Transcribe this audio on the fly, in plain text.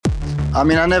I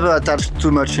mean, I never attached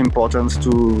too much importance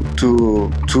to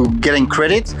getting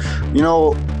credit. You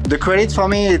know, the credit for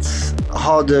me, it's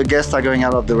how the guests are going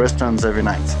out of the restaurants every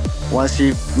night. Once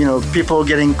people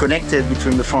getting connected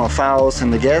between the front of house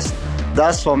and the guest,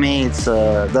 that's for me,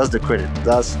 that's the credit.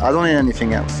 I don't need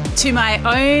anything else. To my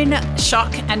own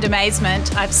shock and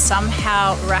amazement, I've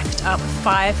somehow racked up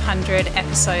 500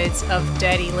 episodes of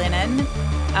Dirty Linen.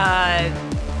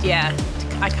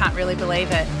 I can't really believe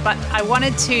it. But I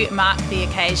wanted to mark the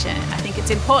occasion. I think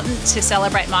it's important to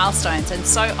celebrate milestones, and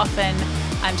so often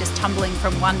I'm just tumbling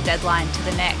from one deadline to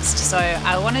the next. So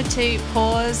I wanted to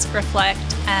pause,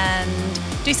 reflect, and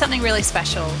do something really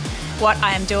special. What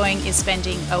I am doing is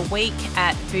spending a week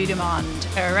at Vue de Monde,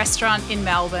 a restaurant in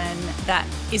Melbourne that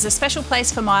is a special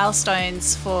place for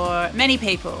milestones for many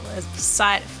people, a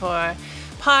site for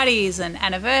parties and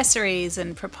anniversaries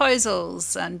and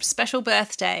proposals and special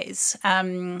birthdays.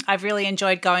 I've really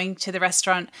enjoyed going to the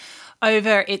restaurant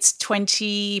over its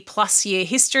 20 plus year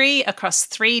history across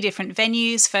 3 different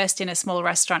venues, first in a small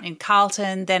restaurant in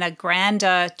Carlton, then a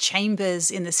grander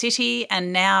Chambers in the city,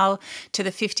 and now to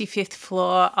the 55th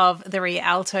floor of the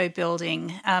Rialto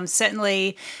building.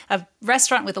 Certainly a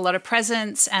restaurant with a lot of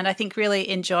presence, and I think really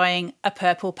enjoying a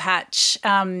purple patch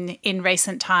in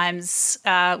recent times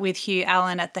with Hugh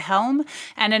Allen at the helm,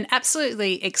 and an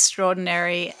absolutely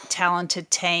extraordinary,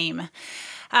 talented team.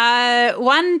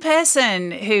 One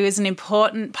person who is an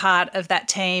important part of that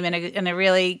team and a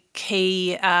really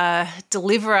key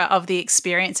deliverer of the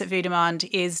experience at Vue de Monde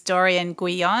is Dorian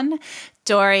Guyon.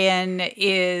 Dorian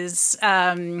is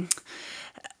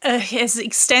has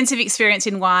extensive experience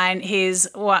in wine. He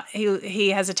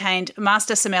has attained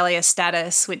Master Sommelier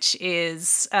status, which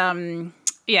is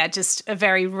just a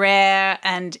very rare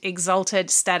and exalted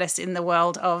status in the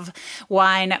world of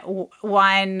wine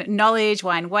knowledge,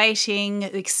 wine waiting,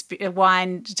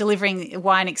 delivering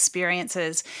wine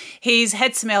experiences. He's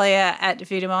head sommelier at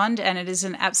Vue de Monde, and it is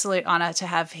an absolute honour to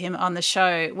have him on the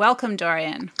show. Welcome,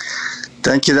 Dorian.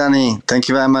 Thank you, Danny. Thank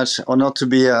you very much. Honored to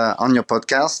be on your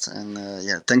podcast, and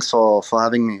thanks for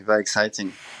having me. Very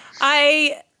exciting.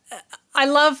 I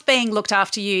love being looked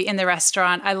after you in the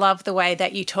restaurant. I love the way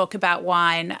that you talk about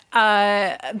wine.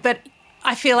 But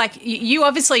I feel like you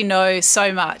obviously know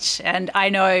so much and I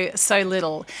know so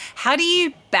little. How do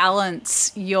you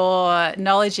balance your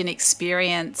knowledge and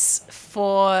experience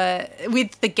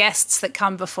with the guests that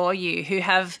come before you who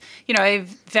have,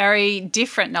 very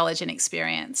different knowledge and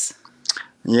experience?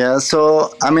 Yeah,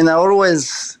 so, I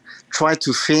always try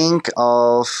to think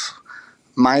of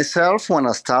myself when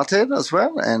I started as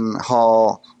well, and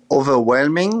how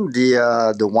overwhelming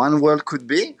the wine world could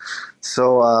be.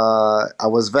 So I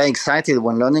was very excited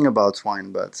when learning about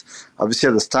wine, but obviously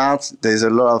at the start there's a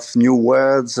lot of new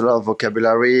words, a lot of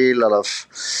vocabulary, a lot of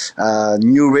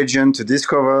new region to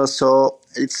discover. So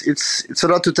it's a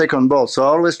lot to take on board. So I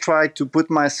always try to put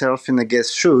myself in the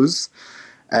guest's shoes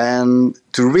and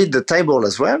to read the table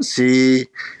as well, see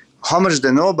how much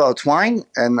they know about wine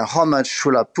and how much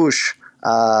should I push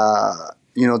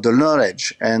the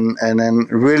knowledge, and then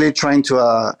really trying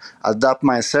to adapt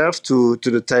myself to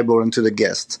the table and to the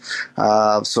guest.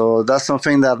 So that's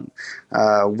something that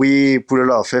we put a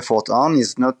lot of effort on,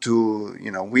 is not to,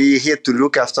 we're here to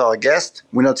look after our guest.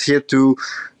 We're not here to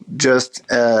just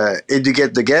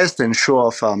educate the guest and show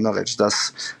off our knowledge.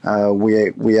 That's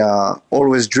we are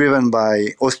always driven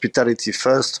by hospitality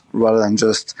first, rather than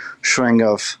just showing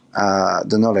off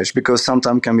the knowledge, because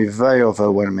sometimes can be very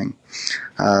overwhelming.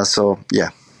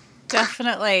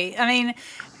 Definitely.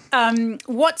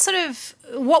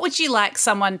 What would you like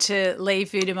someone to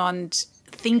leave Vue de Monde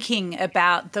thinking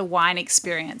about the wine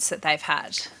experience that they've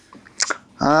had?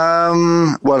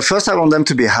 Well, first I want them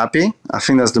to be happy. I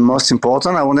think that's the most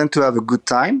important. I want them to have a good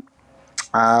time.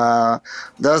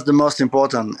 That's the most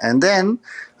important. And then,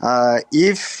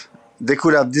 if they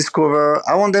could have discovered,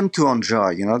 I want them to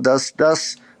enjoy. That's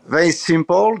very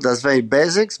simple. That's very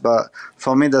basics. But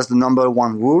for me, that's the number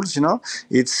one rules.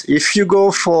 It's if you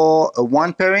go for a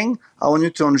wine pairing, I want you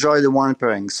to enjoy the wine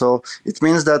pairing. So it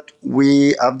means that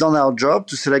we have done our job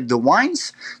to select the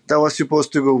wines that were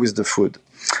supposed to go with the food.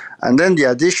 And then the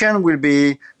addition will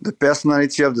be the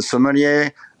personality of the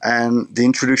sommelier and the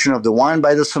introduction of the wine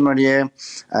by the sommelier.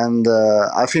 And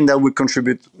I think that will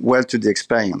contribute well to the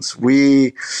experience.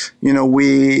 We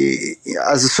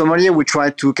as a sommelier, we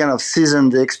try to kind of season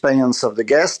the experience of the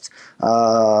guest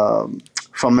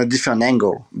from a different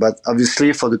angle. But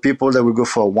obviously for the people that will go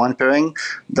for a wine pairing,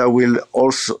 that will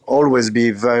also always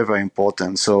be very, very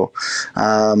important. So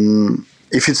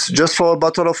if it's just for a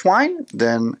bottle of wine,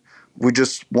 then we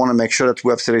just want to make sure that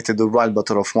we have selected the right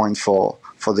bottle of wine for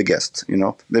for the guest,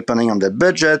 depending on their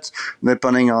budget,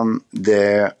 depending on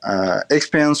their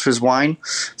experience with wine.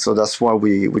 So that's what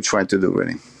we try to do,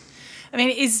 really. I mean,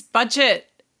 is budget,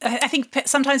 I think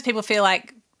sometimes people feel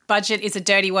like budget is a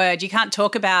dirty word. You can't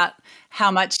talk about how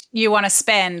much you want to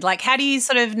spend. Like, how do you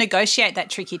sort of negotiate that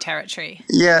tricky territory?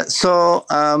 Yeah, so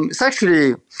it's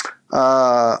actually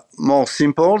more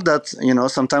simple that,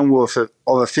 sometimes we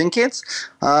overthink it.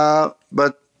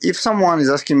 But if someone is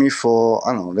asking me for,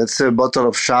 I don't know, let's say a bottle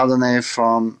of Chardonnay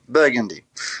from Burgundy,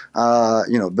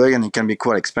 Burgundy can be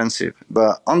quite expensive.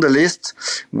 But on the list,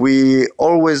 we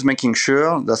always making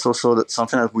sure, that's also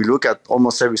something that we look at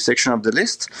almost every section of the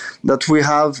list, that we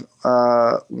have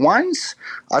wines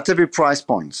at every price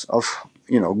point of,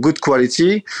 good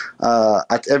quality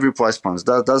at every price point.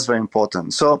 That's very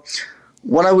important. So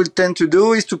what I will tend to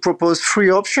do is to propose 3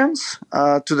 options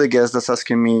to the guest that's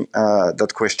asking me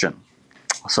that question.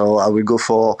 So I will go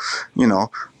for,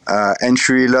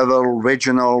 entry-level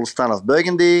regional style of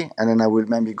Burgundy, and then I will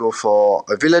maybe go for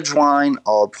a village wine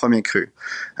or Premier Cru.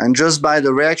 And just by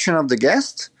the reaction of the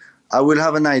guest, I will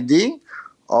have an idea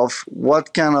of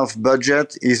what kind of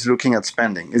budget he's looking at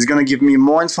spending. It's going to give me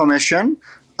more information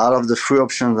out of the 3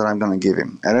 options that I'm going to give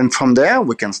him. And then from there,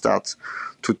 we can start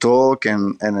to talk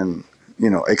and then,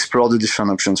 explore the different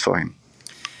options for him.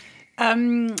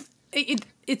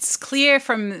 It's clear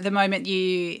from the moment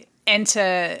you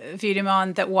enter Vue du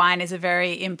Monde that wine is a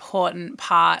very important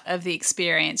part of the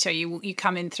experience. So you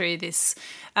come in through this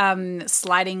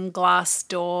sliding glass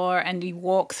door and you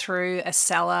walk through a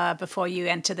cellar before you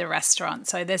enter the restaurant.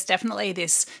 So there's definitely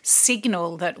this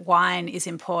signal that wine is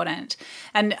important.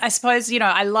 And I suppose,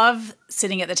 I love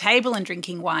sitting at the table and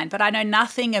drinking wine, but I know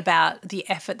nothing about the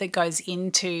effort that goes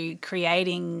into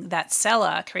creating that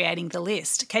cellar, creating the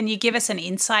list. Can you give us an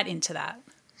insight into that?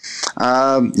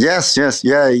 Yes,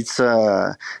 yeah. It's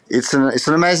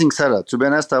an amazing cellar. To be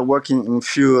honest, I work in a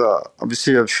few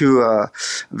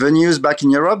venues back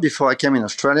in Europe before I came in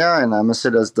Australia, and I must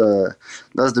say that's the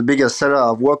biggest cellar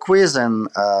I've worked with, and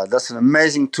that's an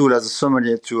amazing tool as a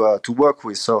sommelier to work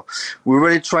with. So we're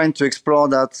really trying to explore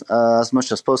that as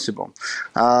much as possible.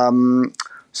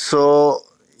 So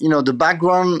the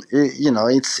background,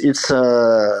 it's.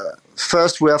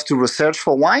 First, we have to research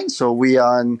for wine. So we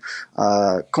are in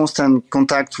constant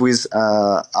contact with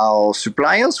our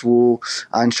suppliers who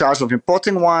are in charge of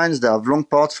importing wines. They have long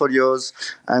portfolios.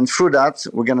 And through that,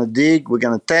 we're going to dig, we're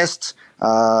going to test,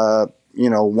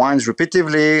 wines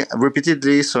repeatedly,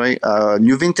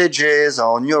 new vintages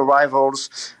or new arrivals.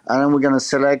 And then we're going to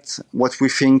select what we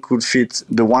think could fit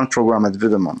the wine program at Vue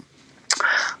du Monde.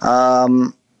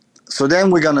 So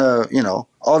then we're going to,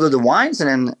 order the wines, and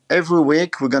then every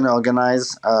week we're going to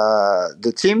organize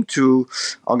the team to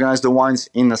organize the wines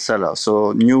in the cellar.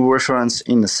 So new reference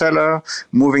in the cellar,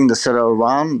 moving the cellar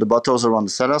around, the bottles around the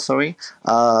cellar,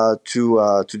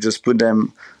 to just put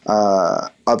them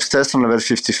upstairs on level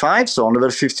 55. So on level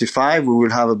 55, we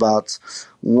will have about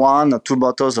 1 or 2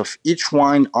 bottles of each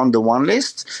wine on the wine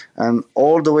list, and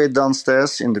all the way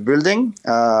downstairs in the building,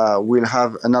 we'll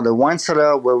have another wine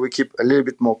cellar where we keep a little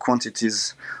bit more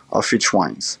quantities of each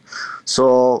wines.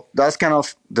 So that's kind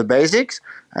of the basics.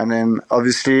 And then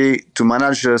obviously to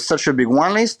manage such a big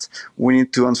wine list, we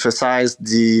need to emphasize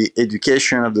the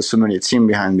education of the sommelier team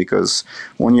behind, because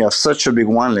when you have such a big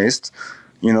wine list,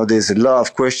 there's a lot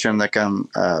of questions that can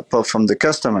pop from the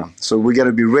customer. So we got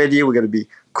to be ready, we got to be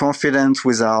confident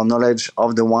with our knowledge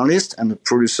of the wine list and the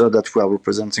producer that we are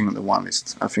representing on the wine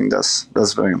list. I think that's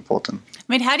very important.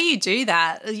 I mean, how do you do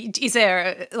that? Is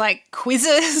there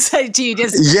quizzes? Do you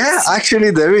just... Yeah,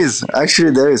 actually there is.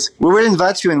 We will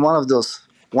invite you in one of those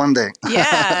one day.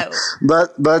 Yeah.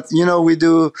 but we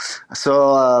do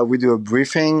a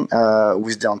briefing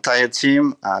with the entire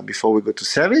team before we go to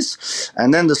service,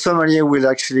 and then the sommelier will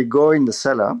actually go in the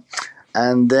cellar,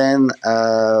 and then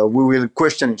we will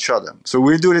question each other. So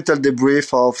we'll do a little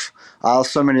debrief of our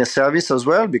sommelier service as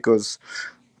well, because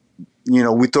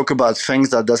we talk about things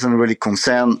that doesn't really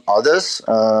concern others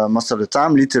most of the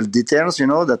time, little details,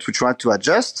 that we try to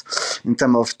adjust in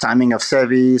terms of timing of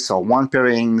service or wine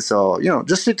pairings or,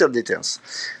 just little details.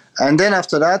 And then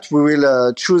after that, we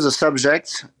will choose a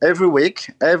subject every week.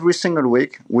 Every single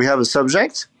week, we have a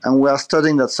subject and we are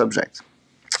studying that subject.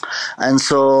 And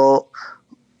so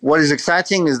what is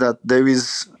exciting is that there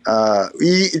is,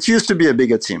 it used to be a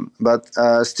bigger team, but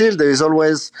still there is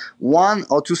always 1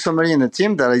 or 2 sommeliers in the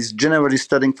team that is generally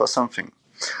studying for something.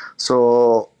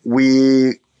 So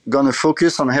we going to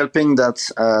focus on helping that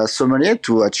sommelier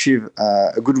to achieve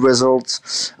a good result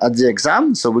at the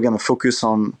exam. So we're going to focus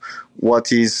on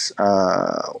what is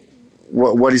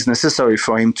necessary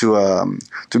for him to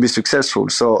be successful.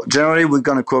 So generally we're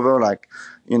going to cover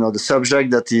the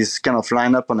subject that is kind of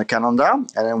lined up on the calendar, and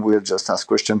then we'll just ask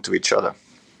questions to each other.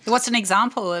 What's an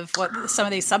example of what some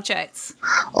of these subjects?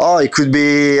 Oh, it could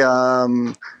be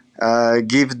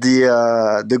give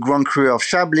the Grand Cru of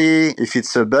Chablis. If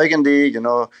it's a Burgundy,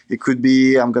 it could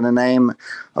be, I'm going to name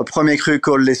a Premier Cru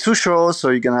called Les Souchaux. So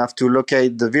you're going to have to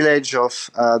locate the village of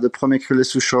the Premier Cru Les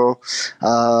Souchaux.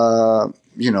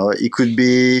 It could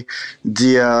be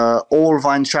the old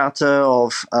vine charter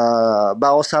of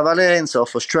Barossa Valley in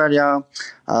South Australia.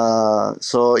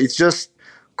 So it's just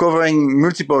covering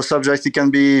multiple subjects. It can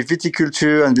be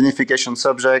viticulture and vinification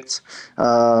subjects,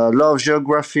 a lot of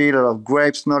geography, a lot of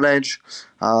grapes knowledge.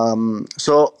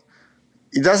 So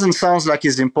it doesn't sound like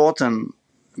it's important,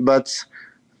 but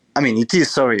it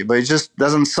is, but it just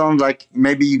doesn't sound like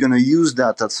maybe you're going to use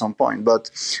that at some point. But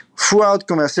throughout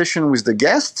conversation with the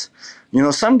guest,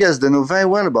 some guests, they know very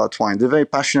well about wine. They're very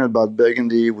passionate about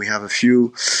Burgundy. We have a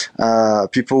few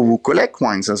people who collect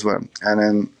wines as well. And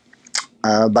then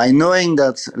by knowing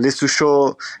that Les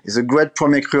Souchaux is a great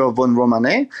Premier Cru of Vosne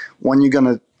Romanée, when you're going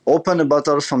to open a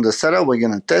bottle from the cellar, we're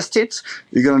going to test it,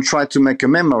 you're going to try to make a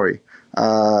memory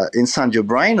inside your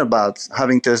brain about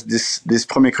having tested this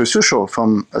Premier Cru Souchaux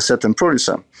from a certain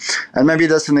producer. And maybe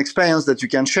that's an experience that you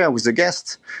can share with a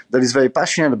guest that is very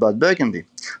passionate about Burgundy.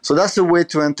 So that's a way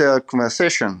to enter a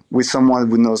conversation with someone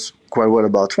who knows quite well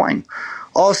about wine.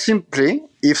 Or simply,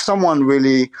 if someone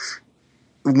really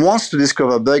wants to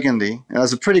discover Burgundy and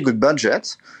has a pretty good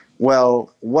budget,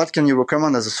 well, what can you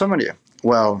recommend as a sommelier?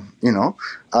 Well,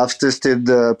 I've tested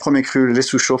the Premier Cru Les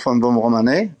Souchaux from Vosne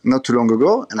Romanée not too long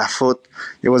ago, and I thought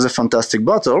it was a fantastic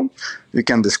bottle. You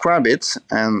can describe it,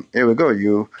 and here we go.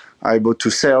 You are able to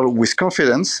sell with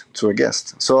confidence to a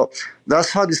guest. So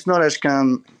that's how this knowledge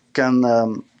can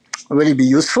really be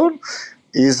useful,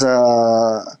 is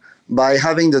by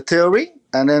having the theory,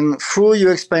 and then through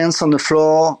your experience on the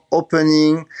floor,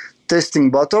 opening,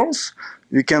 testing bottles,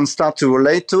 you can start to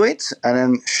relate to it and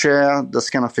then share this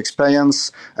kind of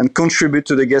experience and contribute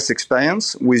to the guest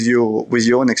experience with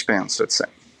your own experience, let's say.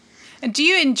 And do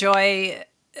you enjoy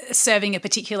serving a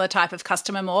particular type of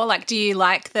customer more? Like, do you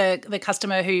like the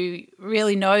customer who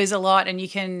really knows a lot and you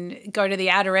can go to the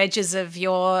outer edges of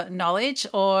your knowledge?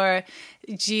 Or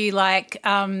do you like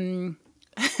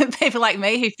people like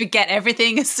me who forget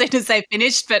everything as soon as they've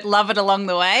finished but love it along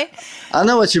the way? I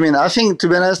know what you mean. I think, to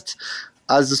be honest,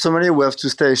 as a sommelier, we have to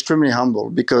stay extremely humble,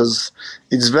 because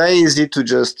it's very easy to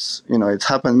just, it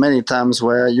happened many times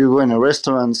where you go in a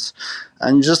restaurant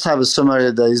and you just have a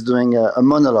sommelier that is doing a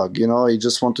monologue, he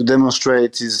just want to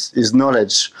demonstrate his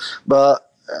knowledge.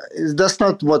 But that's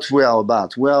not what we are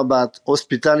about. We are about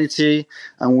hospitality,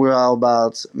 and we are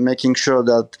about making sure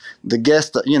that the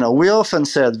guest, we often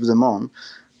say at Vue de Monde,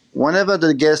 whenever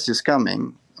the guest is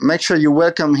coming, make sure you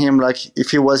welcome him like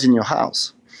if he was in your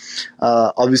house.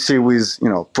 Obviously with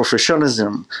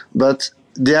professionalism, but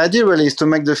the idea really is to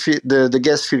make the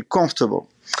guests feel comfortable.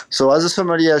 So as a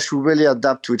sommelier, I should really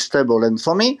adapt to each table, and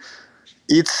for me,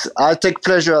 I take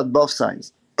pleasure at both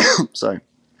sides. Sorry.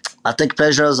 I take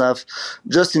pleasures of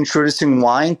just introducing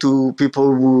wine to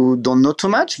people who don't know too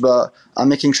much, but I'm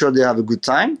making sure they have a good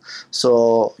time.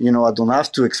 So, I don't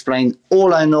have to explain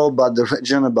all I know about the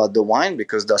region, about the wine,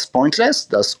 because that's pointless.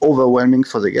 That's overwhelming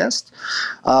for the guest.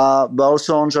 But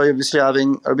also enjoy, obviously,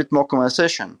 having a bit more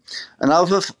conversation. And I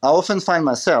often find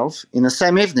myself in the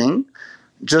same evening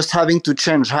just having to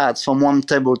change hats from one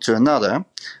table to another.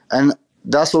 And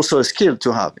that's also a skill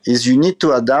to have, is you need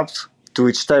to adapt to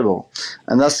each table.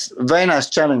 And that's a very nice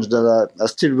challenge that I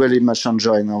still really much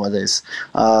enjoy nowadays,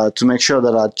 to make sure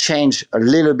that I change a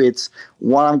little bit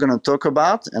what I'm going to talk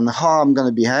about and how I'm going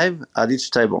to behave at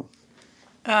each table.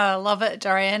 Love it,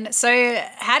 Dorian. So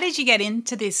how did you get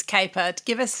into this caper?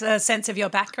 Give us a sense of your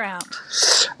background.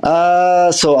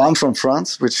 So I'm from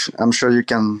France, which I'm sure you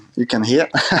can hear.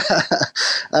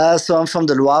 So I'm from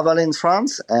the Loire Valley in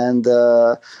France, and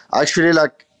actually,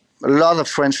 like a lot of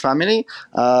French family,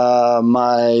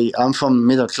 I'm from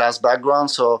middle class background,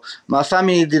 so my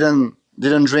family didn't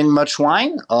drink much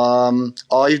wine,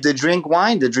 or if they drink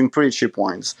wine, they drink pretty cheap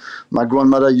wines. My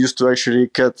grandmother used to actually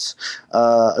cut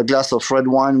a glass of red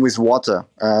wine with water.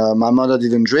 My mother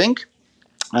didn't drink,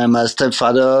 and my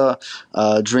stepfather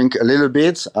drink a little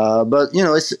bit, but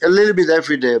it's a little bit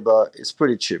every day, but it's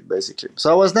pretty cheap basically. So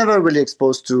I was never really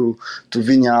exposed to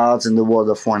vineyards and the world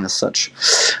of wine as such.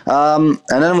 And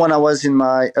then when I was in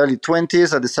my early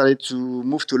 20s, I decided to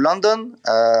move to London.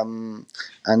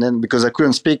 And then because I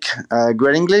couldn't speak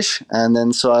great English, and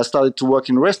then so I started to work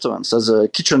in restaurants as a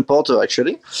kitchen porter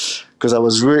actually, because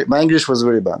my English was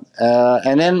really bad.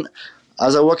 And then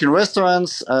as I work in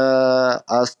restaurants,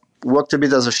 I worked a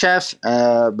bit as a chef,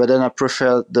 but then I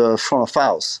preferred the front of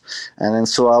house. And then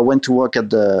so I went to work at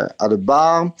the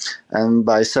bar, and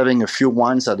by serving a few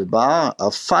wines at the bar, I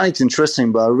found it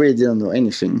interesting, but I really didn't know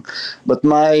anything. But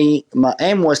my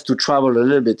aim was to travel a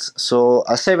little bit. So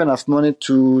I saved enough money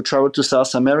to travel to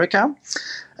South America,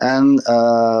 and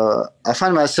I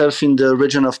found myself in the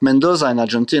region of Mendoza in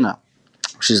Argentina,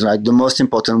 which is like the most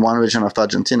important wine region of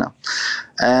Argentina.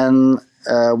 And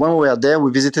when we were there,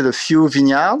 we visited a few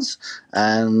vineyards,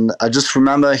 and I just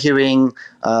remember hearing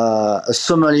a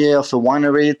sommelier of a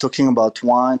winery talking about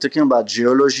wine, talking about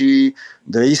geology,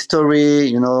 the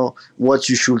history, what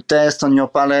you should test on your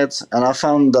palate. And I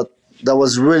found that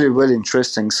was really, really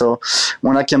interesting. So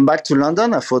when I came back to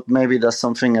London, I thought maybe that's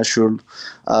something I should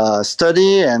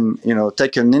study and,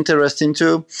 take an interest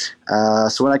into.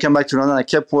 So when I came back to London, I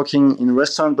kept working in a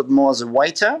restaurant, but more as a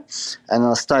waiter. And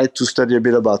I started to study a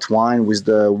bit about wine with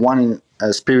the Wine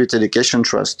and Spirit Education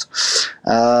Trust.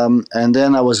 And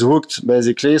then I was hooked,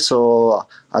 basically. So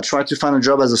I tried to find a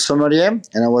job as a sommelier,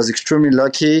 and I was extremely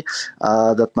lucky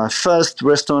that my first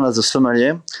restaurant as a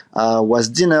sommelier was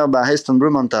Dinner by Heston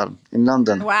Blumenthal in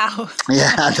London. Wow.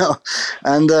 Yeah, I know.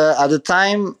 And at the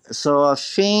time, so I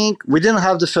think we didn't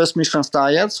have the first Michelin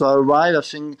star yet. So I arrived, I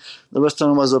think the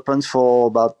restaurant was open for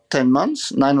about 10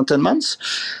 months, 9 or 10 months.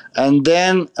 And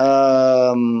then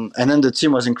the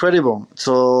team was incredible.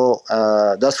 So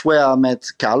that's where I met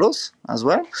Carlos as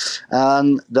well.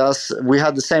 And we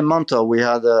had the same mentor. We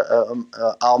had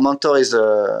our mentor is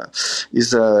a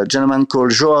gentleman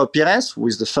called João Pires, who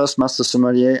is the first master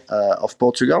sommelier of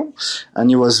Portugal,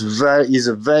 and he's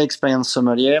a very experienced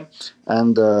sommelier,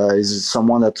 and is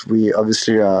someone that we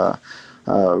obviously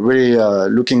really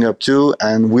looking up to,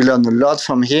 and we learned a lot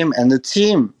from him. And the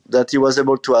team that he was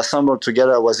able to assemble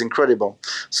together was incredible.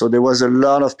 So there was a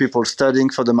lot of people studying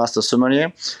for the master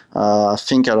sommelier. I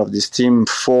think out of this team,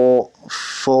 four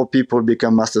people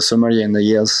become master sommelier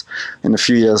in a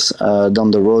few years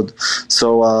down the road.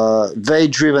 So very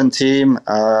driven team,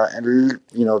 and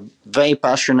very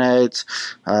passionate,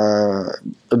 a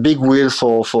big will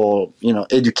for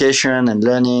education and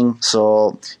learning.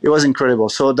 So it was incredible.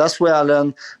 So that's where I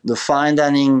learned the fine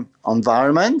dining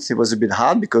environment. It was a bit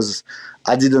hard because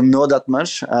I didn't know that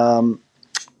much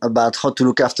about how to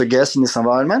look after guests in this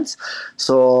environment.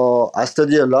 So I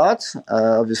studied a lot,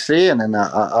 obviously, and then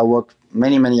I worked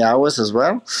many hours as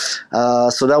well.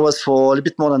 So that was for a little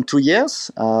bit more than 2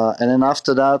 years. And then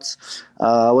after that,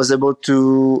 I was able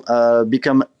to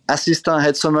become assistant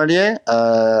head sommelier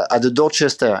at the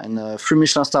Dorchester in a 3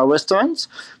 Michelin star restaurant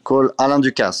called Alain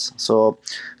Ducasse. So,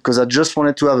 because I just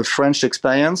wanted to have a French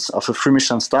experience of a 3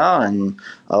 Michelin star, and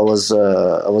I was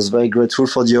very grateful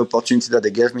for the opportunity that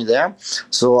they gave me there.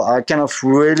 So I kind of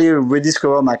really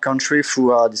rediscovered my country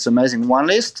through this amazing wine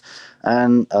list.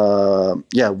 And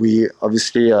we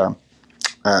obviously are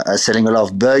selling a lot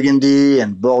of Burgundy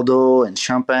and Bordeaux and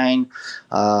Champagne.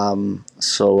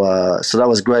 So that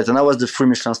was great, and that was the 3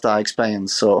 Michelin star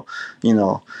experience. So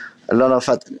a lot of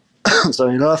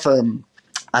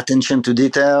attention to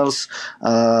details.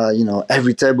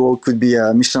 Every table could be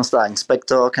a Michelin star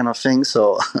inspector kind of thing.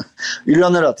 So you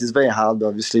learn a lot. It's very hard, but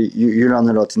obviously you learn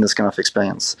a lot in this kind of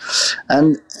experience.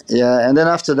 And then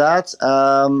after that,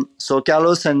 so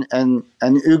Carlos and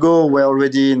Hugo were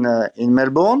already in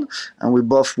Melbourne, and we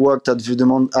both worked at Vue de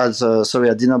Monde at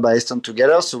Dinner by Heston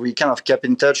together. So we kind of kept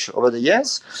in touch over the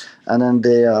years. And then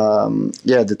they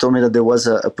told me that there was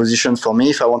a position for me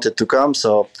if I wanted to come.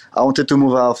 So I wanted to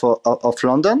move out of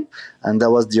London, and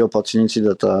that was the opportunity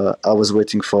that I was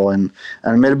waiting for. And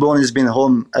Melbourne has been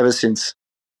home ever since.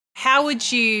 How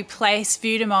would you place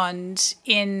Vue de Monde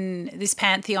in this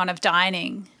pantheon of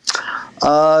dining?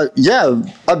 Up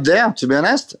there, to be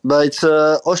honest. But it's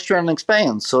an Austrian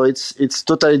experience, so it's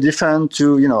totally different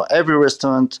to every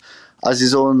restaurant has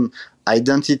its own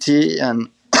identity and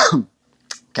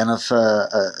kind of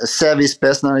a service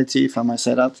personality, if I might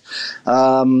say that.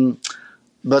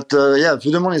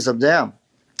 Vue de Monde is up there.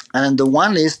 And the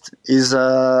wine list is,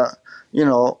 more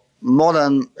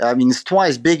than, it's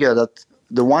twice bigger than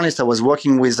the wine list I was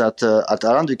working with at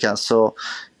Alain Ducasse. So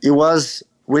it was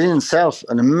within itself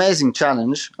an amazing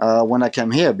challenge when I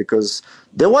came here, because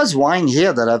there was wine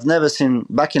here that I've never seen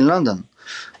back in London.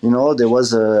 There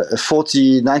was a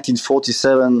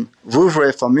 1947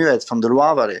 Vouvray from Muet from the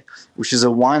Loire Valley, which is a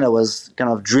wine I was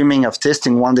kind of dreaming of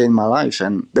tasting one day in my life.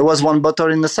 And there was one bottle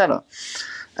in the cellar.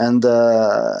 And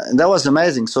that was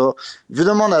amazing. So Vue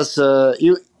de Monde has,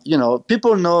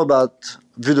 people know about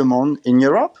Vue de Monde in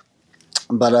Europe,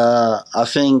 but I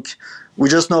think we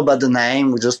just know about the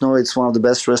name. We just know it's one of the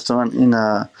best restaurants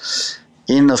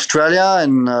in Australia,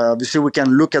 and obviously we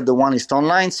can look at the one list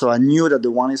online. So I knew that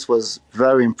the one list was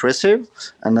very impressive,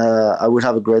 and I would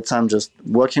have a great time just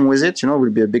working with it. It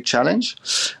would be a big challenge.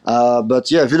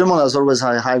 But yeah, Vue de Monde has always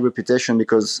had a high reputation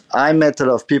because I met a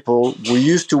lot of people who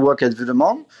used to work at Vue de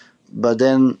Monde, but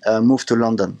then moved to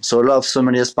London. So a lot of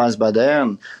sommeliers passed by there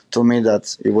and told me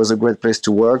that it was a great place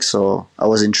to work. So I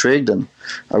was intrigued, and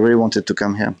I really wanted to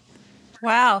come here.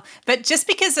 Wow. But just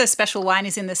because a special wine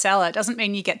is in the cellar doesn't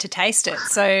mean you get to taste it.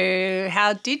 So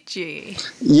how did you?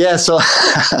 Yeah, so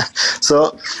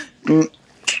so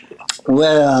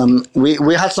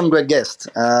we had some great guests.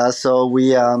 So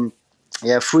we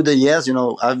through the years,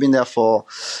 I've been there for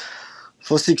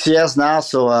 6 years now.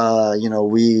 So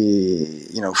we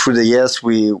through the years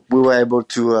we were able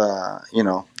to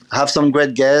have some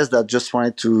great guests that just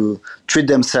wanted to treat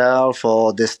themselves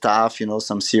or their staff.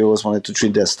 Some CEOs wanted to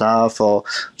treat their staff, or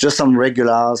just some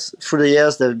regulars. Through the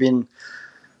years, there have been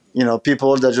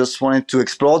people that just wanted to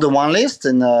explore the wine list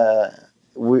and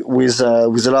with a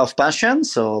lot of passion.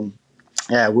 So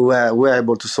yeah, we were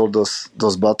able to sell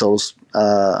those bottles.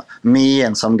 Me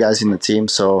and some guys in the team.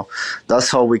 So that's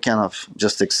how we kind of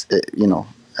just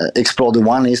explore the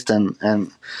wine list and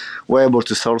we're able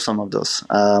to sell some of those.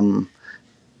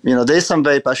 There's some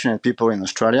very passionate people in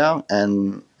Australia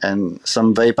and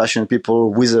some very passionate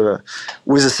people with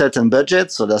a certain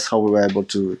budget. So that's how we were able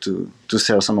to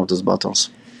sell some of those bottles.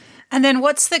 And then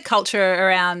what's the culture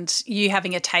around you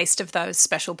having a taste of those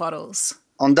special bottles?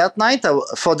 On that night,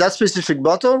 for that specific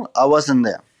bottle, I wasn't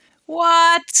there.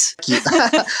 What?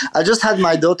 I just had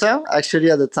my daughter actually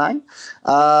at the time.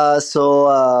 I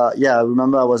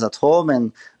remember I was at home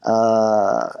and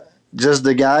just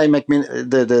the guys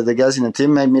in the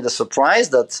team made me the surprise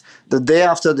that the day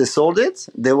after they sold it,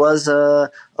 there was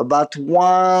about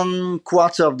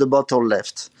 1/4 of the bottle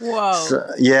left. Whoa.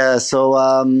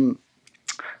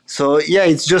 So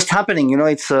it's just happening. And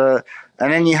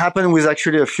then it happened with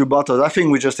actually a few bottles. I think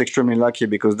we're just extremely lucky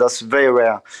because that's very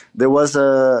rare. There was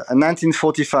a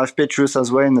 1945 Petrus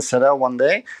as well in the cellar one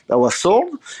day that was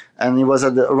sold, and it was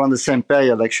around the same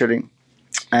period actually.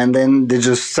 And then they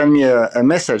just sent me a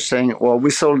message saying, "Well,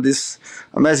 we sold this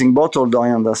amazing bottle,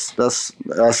 Dorian." I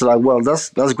was like, "Well,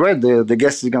 that's great. The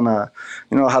guest is gonna,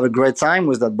 have a great time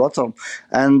with that bottle."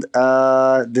 And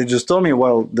they just told me,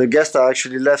 "Well, the guests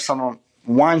actually left some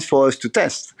wine for us to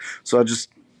test." So I just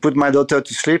put my daughter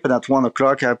to sleep, and at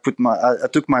 1:00 I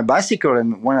took my bicycle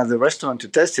and went at the restaurant to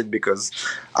test it because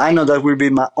I know that will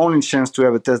be my only chance to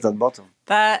ever test that bottle.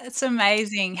 That's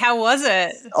amazing. How was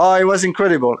it? Oh, it was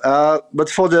incredible. But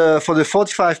for the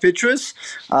 45 Petrus,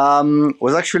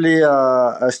 was actually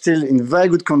still in very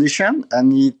good condition,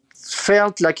 and it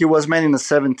felt like it was made in the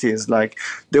 70s. Like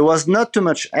there was not too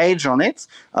much age on it.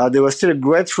 There was still a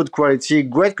great food quality,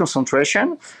 great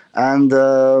concentration, and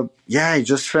it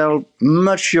just felt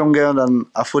much younger than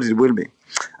I thought it will be.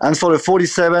 And for the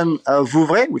 47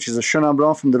 Vouvray, which is a Chenin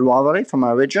Blanc from the Loire Valley, from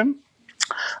our region,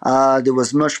 there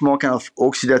was much more kind of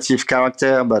oxidative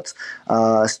character, but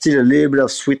still a little bit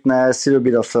of sweetness, still a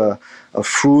bit of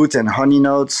fruit and honey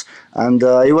notes, and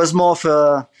it was more of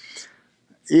a.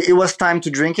 It was time to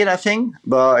drink it, I think,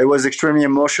 but it was extremely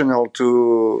emotional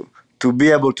to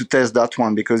be able to test that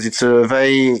one because it's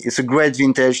a great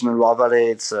vintage in the Loire Valley.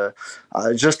 It's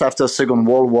just after Second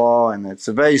World War, and it's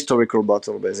a very historical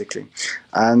bottle basically.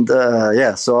 And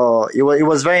so it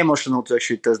was very emotional to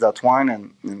actually test that wine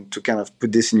and to kind of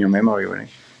put this in your memory, really.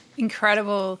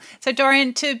 Incredible. So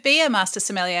Dorian, to be a master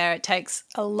sommelier, it takes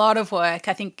a lot of work.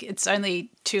 I think it's only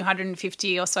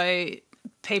 250 or so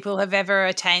people have ever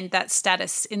attained that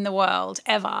status in the world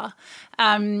ever.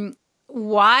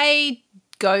 Why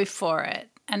go for it,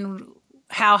 and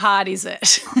how hard is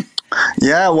it?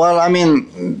 Yeah, well, I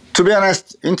mean, to be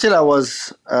honest, until I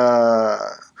was,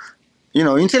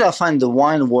 until I find the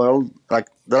wine world, like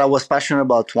that I was passionate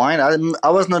about wine, I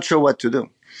was not sure what to do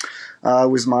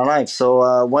with my life.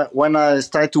 So when I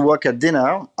started to work at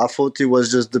dinner, I thought it was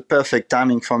just the perfect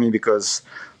timing for me because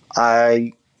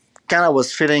I kind of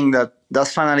was feeling that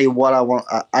that's finally what I want.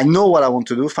 I know what I want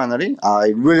to do. Finally, I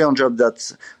really enjoyed that.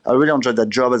 I really enjoyed that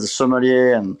job as a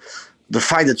sommelier, and the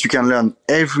fact that you can learn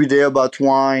every day about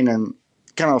wine and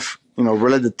kind of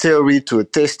relate the theory to a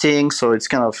tasting. So it's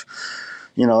kind of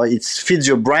it feeds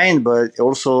your brain, but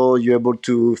also you're able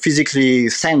to physically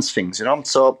sense things.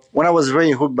 So when I was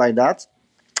very hooked by that,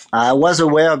 I was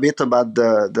aware a bit about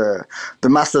the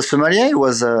master sommelier. It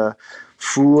was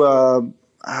through.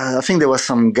 I think there was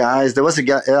some guys. There was a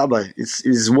guy.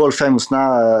 He's world famous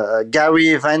now.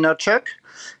 Gary Vaynerchuk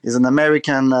is an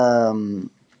American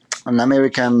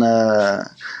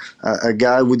a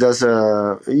guy who does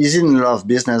he's in a lot of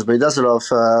business, but he does a lot of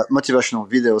motivational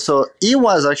videos. So he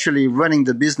was actually running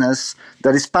the business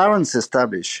that his parents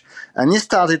established, and he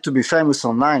started to be famous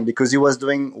online because he was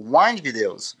doing wine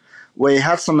videos where he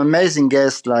had some amazing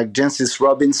guests like Jancis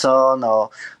Robinson, or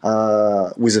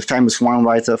who's a famous wine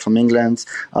writer from England,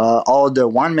 all the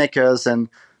winemakers, and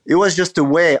it was just a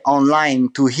way online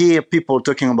to hear people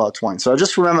talking about wine. So I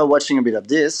just remember watching a bit of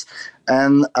this,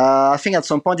 and I think at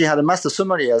some point he had a master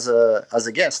sommelier as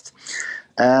a guest.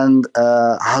 And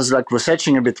I was like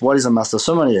researching a bit what is a master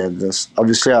sommelier.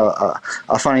 Obviously,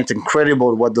 I find it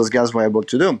incredible what those guys were able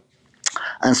to do.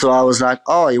 And so I was like,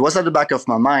 oh, it was at the back of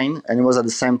my mind, and it was at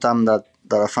the same time that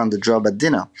I found the job at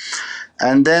dinner.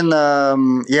 And then,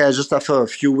 just after a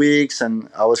few weeks, and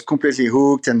I was completely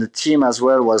hooked, and the team as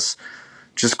well was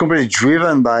just completely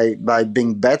driven by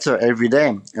being better every day.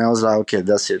 And I was like, okay,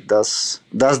 that's it. That's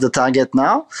the target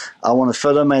now. I want to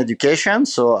further my education.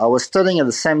 So I was studying at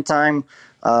the same time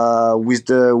with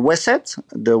the WESET,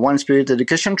 the Wine Spirit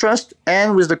Education Trust,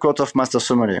 and with the Court of Master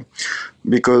Sommelier.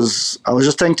 Because I was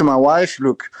just saying to my wife,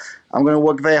 look, I'm going to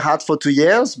work very hard for 2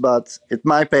 years, but it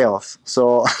might pay off.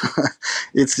 So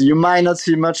you might not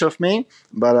see much of me,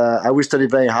 but I will study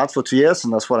very hard for 2 years,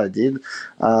 and that's what I did.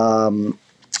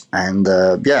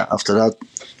 After that,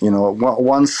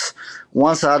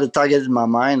 once I had a target in my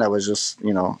mind, I was just,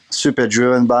 super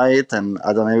driven by it, and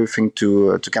I done everything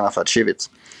to kind of achieve it.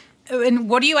 And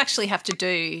what do you actually have to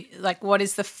do? Like,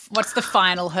 what's the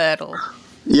final hurdle?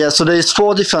 Yeah, so there's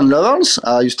 4 different levels.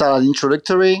 You start at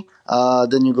introductory,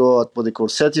 then you go at what they call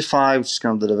certified, which is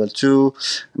kind of the level 2.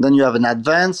 And then you have an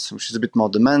advanced, which is a bit more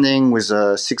demanding, with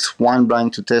 6 wine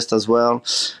blind to test as well.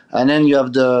 And then you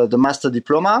have the master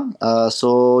diploma.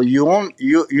 So you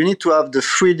need to have the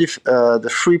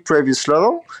 3 previous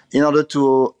level in order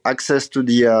to access to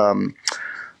the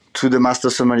master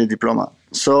sommelier diploma.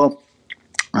 So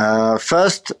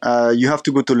first, you have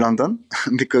to go to London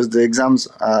because the exams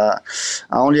are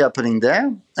only happening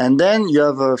there. And then you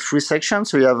have 3 sections.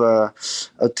 So you have a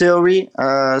theory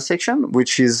section,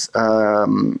 which is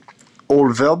all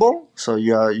verbal. So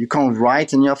you can't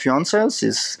write any of your answers.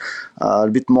 It's a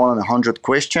bit more than 100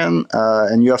 questions,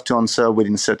 and you have to answer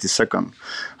within 30 seconds.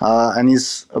 And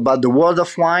it's about the world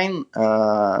of wine,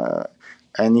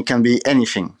 and it can be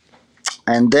anything.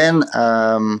 And then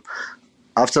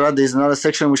after that, there's another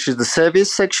section, which is the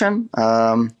service section,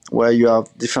 where you have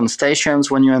different stations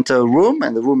when you enter a room,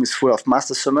 and the room is full of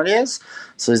master sommeliers.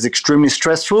 So it's extremely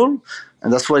stressful,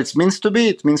 and that's what it means to be.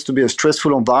 It means to be a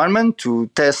stressful environment to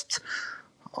test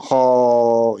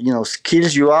how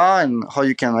skills you are and how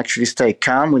you can actually stay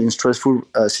calm within stressful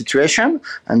situation.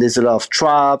 And there's a lot of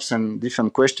traps and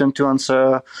different questions to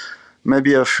answer.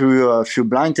 Maybe a few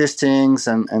blind testings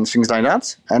and things like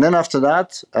that. And then after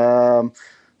that.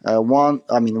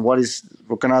 What is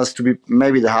recognized to be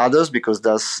maybe the hardest, because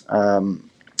that's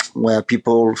where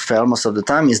people fail most of the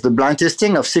time, is the blind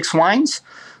tasting of 6 wines.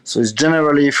 So it's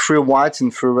generally 3 whites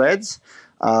and 3 reds,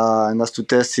 and that's to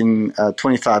test in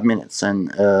 25 minutes.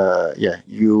 And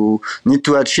you need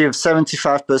to achieve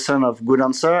 75% of good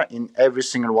answer in every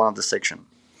single one of the section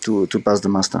to pass the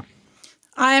master.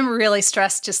 I am really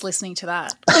stressed just listening to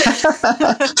that.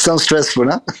 Sounds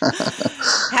stressful, huh?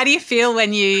 How do you feel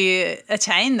when you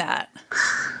attain that?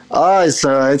 It's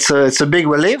a big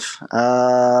relief.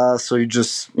 So you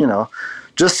just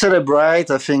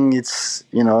celebrate. I think it's,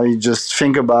 you just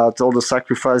think about all the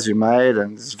sacrifice you made,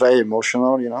 and it's very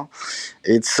emotional,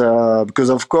 It's because,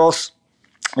 of course,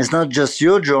 it's not just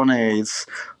your journey. It's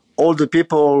all the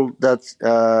people that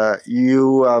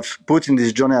you have put in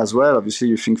this journey as well. Obviously,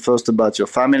 you think first about your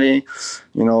family.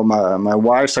 My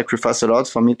wife sacrificed a lot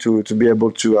for me to be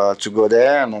able to go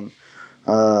there. And then,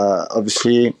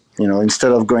 obviously,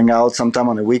 instead of going out sometime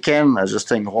on a weekend, I was just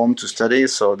staying home to study.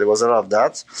 So there was a lot of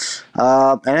that.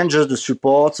 And then just the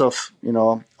support of,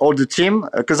 all the team.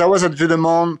 Because I was at Vue de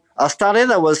Monde. I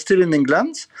was still in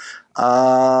England.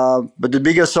 But the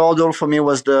biggest hurdle for me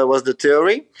was the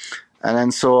theory. And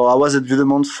then so I was at Vue de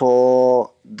Monde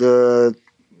for the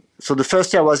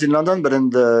first year I was in London, but then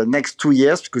the next 2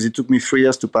 years, because it took me 3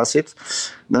 years to pass it,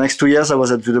 the next 2 years I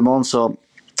was at Vue de Monde. So,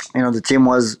 the team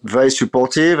was very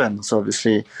supportive. And so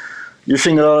obviously you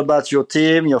think a lot about your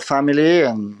team, your family,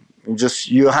 and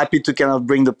you're happy to kind of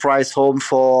bring the prize home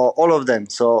for all of them.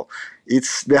 So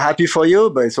they're happy for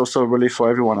you, but it's also really for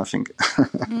everyone, I think.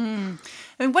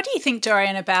 What do you think,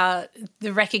 Dorian, about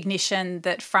the recognition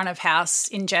that front of house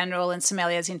in general and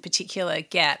sommeliers in particular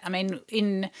get? I mean,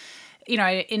 in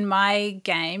my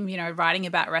game, writing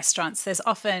about restaurants, there's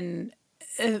often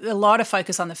a lot of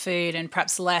focus on the food and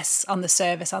perhaps less on the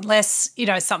service, unless, you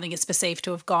know, something is perceived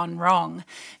to have gone wrong.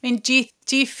 I mean, do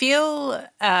you feel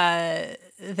that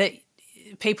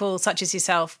people such as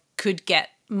yourself could get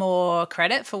more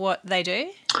credit for what they do?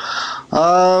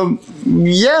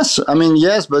 Yes,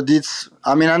 yes, but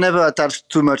I never attached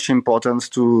too much importance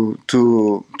to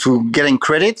getting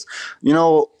credit. You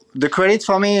know, the credit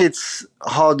for me, it's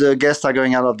how the guests are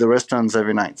going out of the restaurants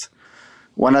every night.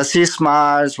 When I see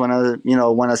smiles, when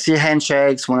I see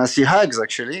handshakes, when I see hugs,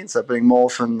 actually, it's happening more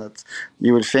often than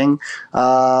you would think.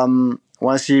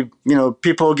 When I see,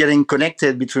 people getting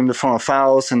connected between the front of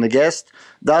house and the guest,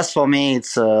 that's for me,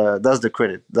 that's the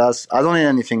credit. I don't need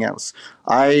anything else.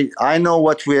 I know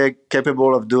what we're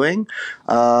capable of doing.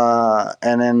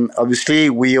 And then obviously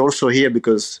we also here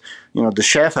because, the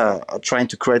chef are trying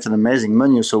to create an amazing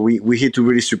menu. So we're here to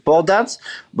really support that,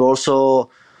 but also,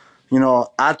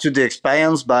 add to the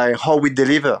experience by how we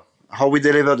deliver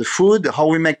the food, how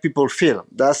we make people feel.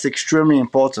 That's extremely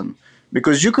important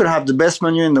because you could have the best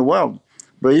menu in the world,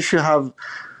 but if you have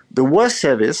the worst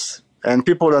service and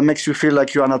people that makes you feel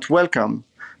like you are not welcome,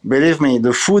 believe me,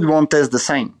 the food won't taste the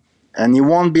same and it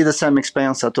won't be the same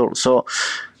experience at all. So,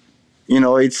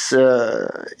 it's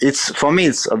for me,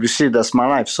 it's obviously that's my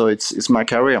life. So it's my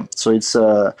career. So it's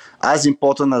as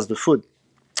important as the food.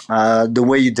 The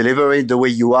way you deliver it, the way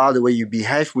you are, the way you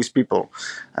behave with people.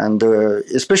 And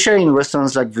especially in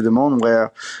restaurants like Vue de Monde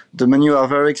where the menu are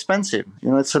very expensive.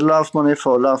 It's a lot of money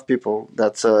for a lot of people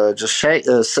that just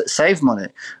save money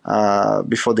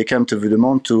before they come to Vue de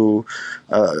Monde to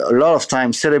a lot of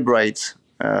times celebrate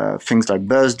things like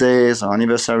birthdays or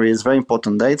anniversaries, very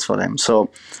important dates for them. So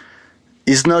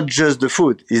it's not just the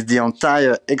food, it's the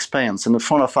entire experience. And the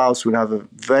front of house will have a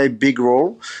very big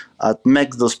role at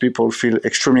make those people feel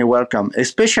extremely welcome.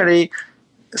 Especially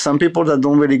some people that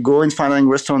don't really go in fine dining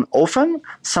restaurant often,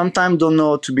 sometimes don't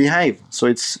know how to behave. So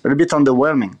it's a little bit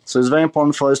underwhelming. So it's very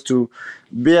important for us to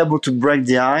be able to break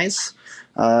the ice.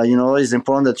 It's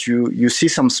important that you see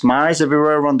some smiles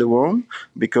everywhere around the room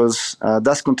because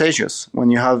that's contagious.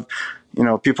 When you have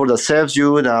people that serves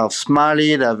you, that are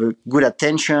smiley, that have a good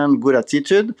attention, good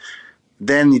attitude,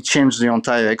 then it changes the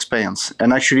entire experience.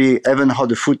 And actually, even how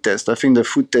the food tastes. I think the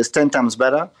food tastes 10 times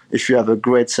better if you have a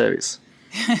great service.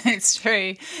 It's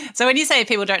true. So when you say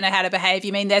people don't know how to behave,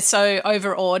 you mean they're so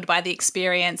overawed by the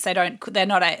experience they don't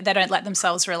let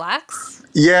themselves relax?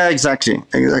 Yeah, exactly.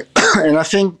 And I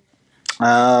think,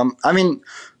 I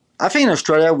think in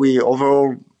Australia we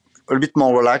overall a bit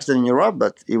more relaxed than in Europe,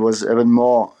 but it was even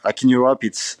more like in Europe.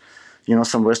 It's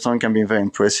some restaurant can be very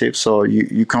impressive, so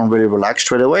you can't really relax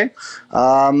straight away.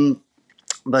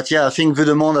 But yeah, I think Vue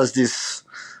de Monde has this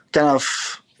kind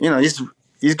of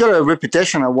he's got a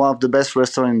reputation as one of the best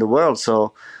restaurants in the world.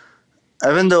 So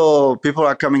even though people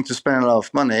are coming to spend a lot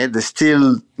of money, they're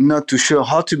still not too sure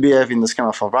how to behave in this kind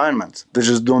of environment. They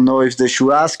just don't know if they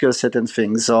should ask us certain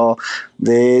things, or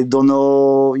they don't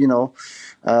know,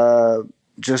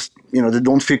 they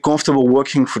don't feel comfortable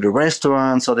working for the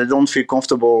restaurants, or they don't feel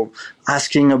comfortable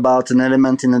asking about an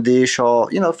element in a dish, or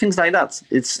things like that.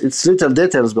 It's little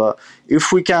details, but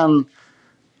if we can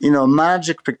manage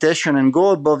expectation and go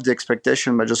above the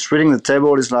expectation by just reading the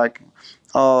table, is like,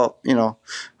 madam,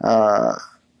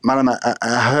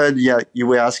 I heard you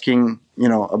were asking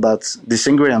about this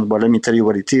ingredient, but let me tell you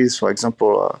what it is. For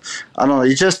example, I don't know,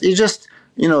 it's just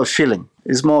a feeling.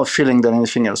 It's more a feeling than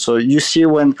anything else. So you see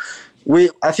when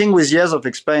I think with years of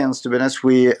experience, to be honest,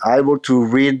 we are able to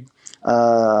read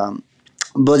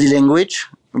body language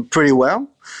pretty well.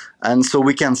 And so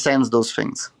we can sense those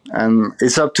things. And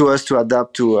it's up to us to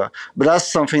adapt to. But that's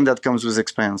something that comes with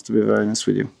experience, to be very honest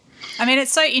with you. I mean,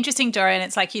 it's so interesting, Dorian.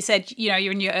 It's like you said,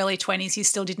 you're in your early 20s, you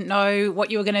still didn't know what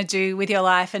you were going to do with your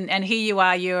life. And here you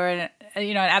are, you're an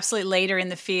absolute leader in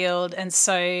the field and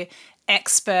so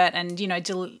expert and,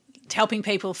 helping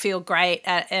people feel great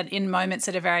in moments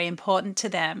that are very important to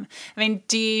them. I mean,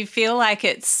 do you feel like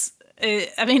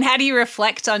how do you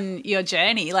reflect on your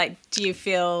journey? Like, do you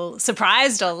feel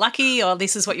surprised or lucky, or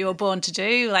this is what you were born to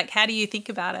do? Like, how do you think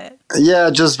about it? Yeah,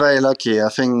 just very lucky. I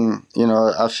think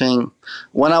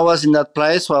when I was in that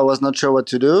place where I was not sure what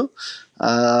to do,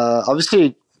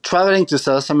 obviously traveling to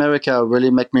South America really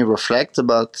made me reflect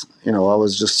about, I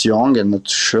was just young and not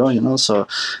sure, so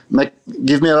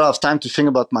give me a lot of time to think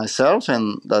about myself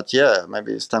and that,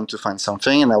 maybe it's time to find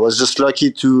something. And I was just lucky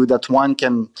that one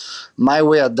came my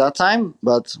way at that time.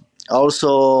 But I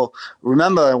also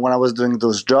remember when I was doing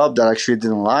those jobs that I actually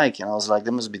didn't like, and I was like,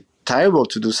 that must be terrible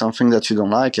to do something that you don't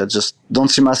like. I just don't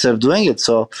see myself doing it.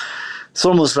 So it's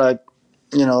almost like,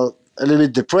 a little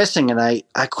bit depressing, and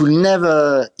I could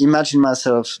never imagine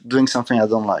myself doing something I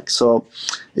don't like. So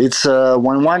it's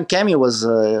when wine came, it was a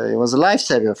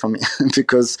lifesaver for me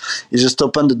because it just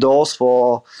opened the doors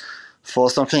for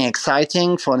something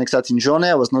exciting, for an exciting journey.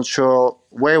 I was not sure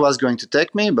where it was going to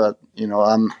take me, but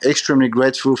I'm extremely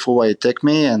grateful for where it took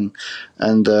me, and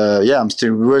I'm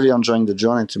still really enjoying the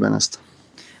journey, to be honest.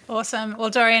 Awesome. Well,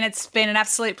 Dorian, it's been an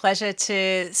absolute pleasure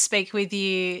to speak with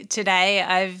you today.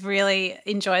 I've really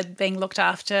enjoyed being looked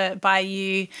after by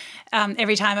you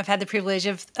every time I've had the privilege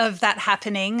of that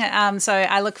happening. So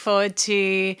I look forward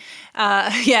to,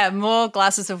 more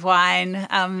glasses of wine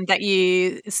that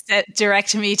you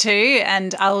direct me to,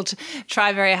 and I'll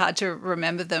try very hard to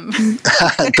remember them.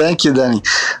 Thank you, Danny.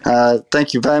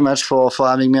 Thank you very much for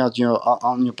having me on your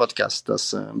podcast.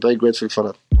 I'm very grateful for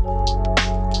that.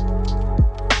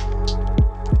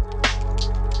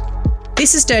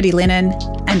 This is Dirty Linen,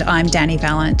 and I'm Danny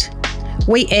Valent.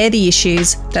 We air the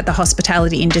issues that the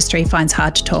hospitality industry finds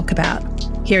hard to talk about,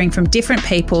 hearing from different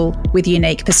people with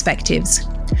unique perspectives.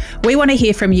 We want to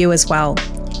hear from you as well.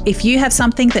 If you have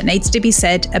something that needs to be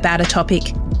said about a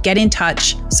topic, get in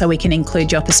touch so we can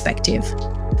include your perspective.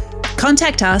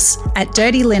 Contact us at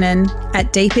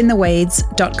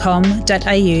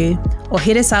dirtylinenat.deepintheweeds.com.au or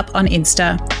hit us up on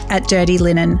Insta at Dirty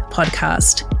Linen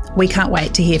Podcast. We can't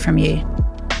wait to hear from you.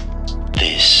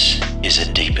 This is a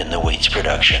Deep in the Weeds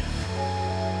production.